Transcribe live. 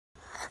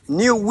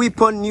New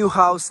weapon, new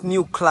house,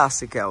 new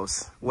classic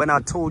house. When I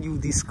told you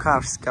this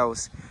classic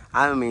house,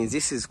 I mean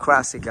this is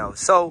classic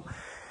house. So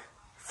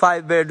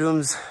 5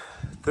 bedrooms,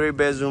 3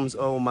 bedrooms,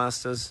 all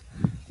masters,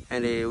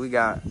 and we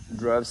got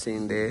drops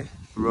in the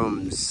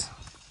rooms.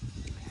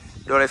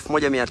 Dola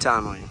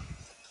 1500 hii.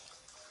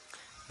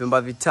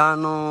 Vyumba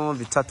vitano,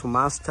 vitatu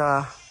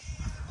master.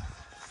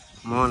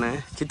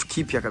 Umeona kitu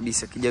kipya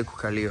kabisa kijai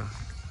kukaliwa.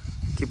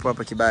 Kipo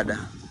hapa Kibada.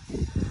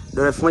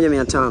 Dola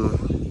 1500.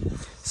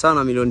 Sawa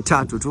na milioni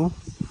 3 tu.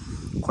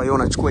 Kwa hiyo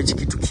unachukua hichi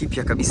kitu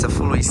kipya kabisa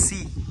full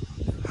AC.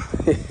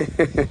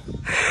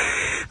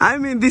 I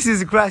mean this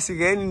is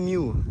classic and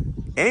new.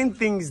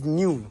 Anything's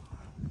new.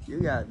 You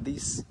got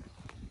this.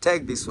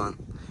 Take this one.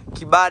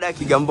 Kibada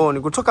Kigamboni.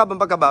 Kutoka hapa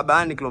mpaka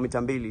Babani kilomita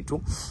 2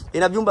 tu.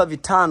 Ina vyumba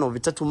vitano,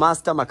 vitatu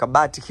master,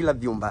 makabati kila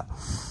vyumba.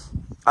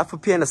 Alafu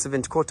pia ina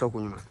 70 quarter huko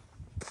nyuma.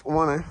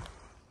 Umeona?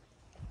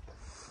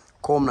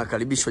 Kwa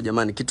mnakaribishwa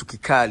jamani, kitu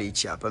kikali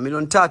hichi hapa.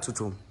 Milioni 3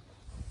 tu.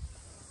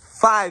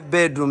 5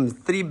 bedrooms,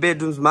 3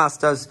 bedrooms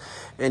masters,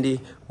 and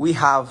we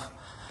have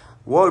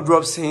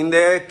wardrobes in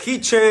the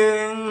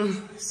kitchen.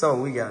 So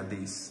we got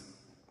this.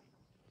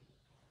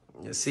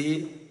 You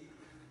see?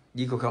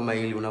 Jiko kama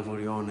hili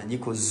unavyoiona,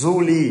 jiko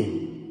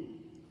zuri.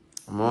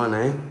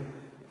 Umeona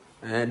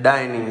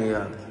dining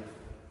here.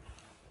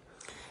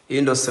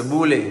 Hii ndo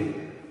sebule.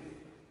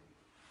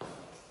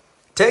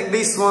 Take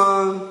this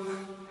one.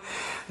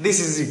 This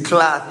is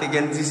classic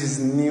and this is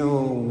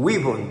new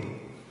weapon.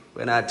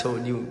 When I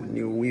told you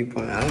new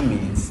weapon, I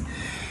mean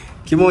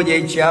kimoja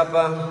hichi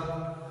hapa.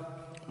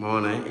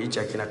 Umeona hichi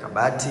kina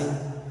kabati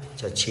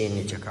cha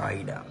chini cha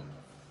kawaida.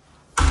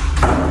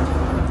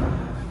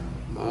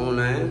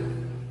 Umeona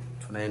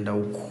tunaenda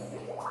huko.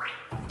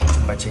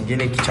 Chumba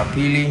kingine cha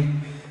pili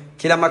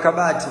kila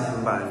makabati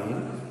nyumbani.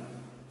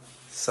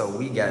 So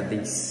we got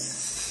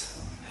this.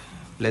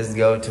 Let's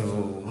go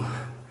to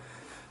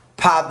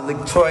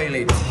public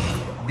toilet.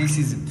 This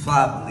is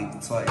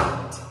public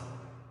toilet.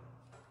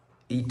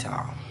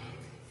 Ita.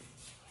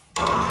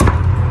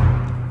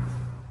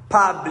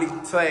 Public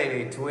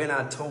toilet. When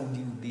I told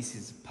you this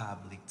is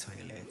public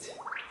toilet.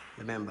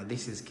 Remember,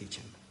 this is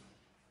kitchen.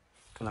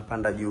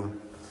 Tunapanda juu.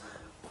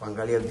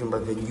 Kuangalia vyumba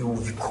vya juu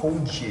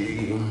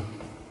vikoje.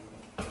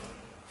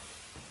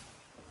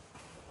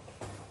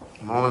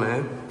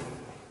 Umeona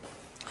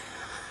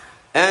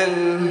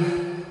And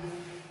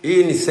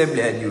hii ni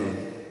sebule ya juu.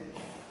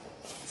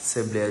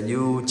 Sebule ya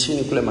juu,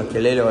 chini kule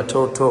makelele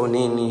watoto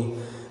nini.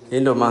 Hii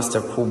ndo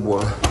master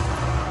kubwa.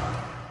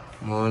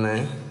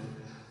 Umeona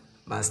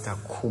Master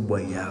kubwa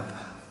hii hapa.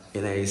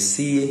 Ina AC.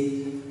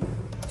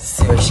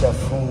 Sio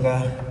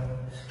shafunga.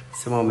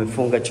 Sema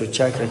wamefunga choo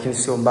chake lakini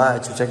sio mbaya,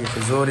 choo chake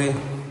kizuri.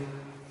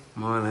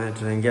 Umeona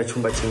tunaingia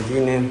chumba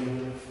kingine.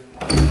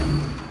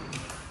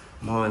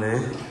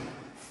 Umeona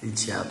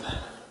hichi hapa.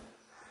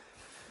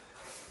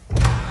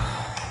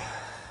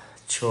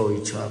 Choo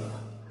hicho hapa.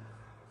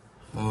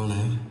 Umeona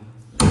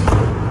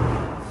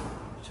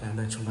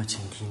tunaenda chumba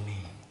kingine.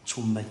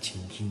 Chumba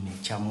kingine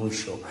cha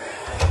mwisho.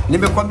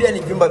 Nimekwambia ni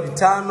vyumba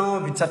vitano,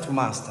 vitatu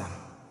master.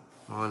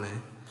 Unaona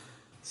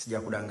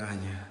sija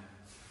kudanganya.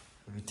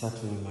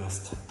 Vitatu ni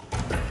master.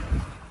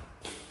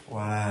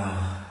 Wow.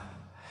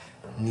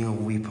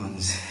 New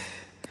weapons.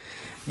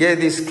 Get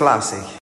this classic.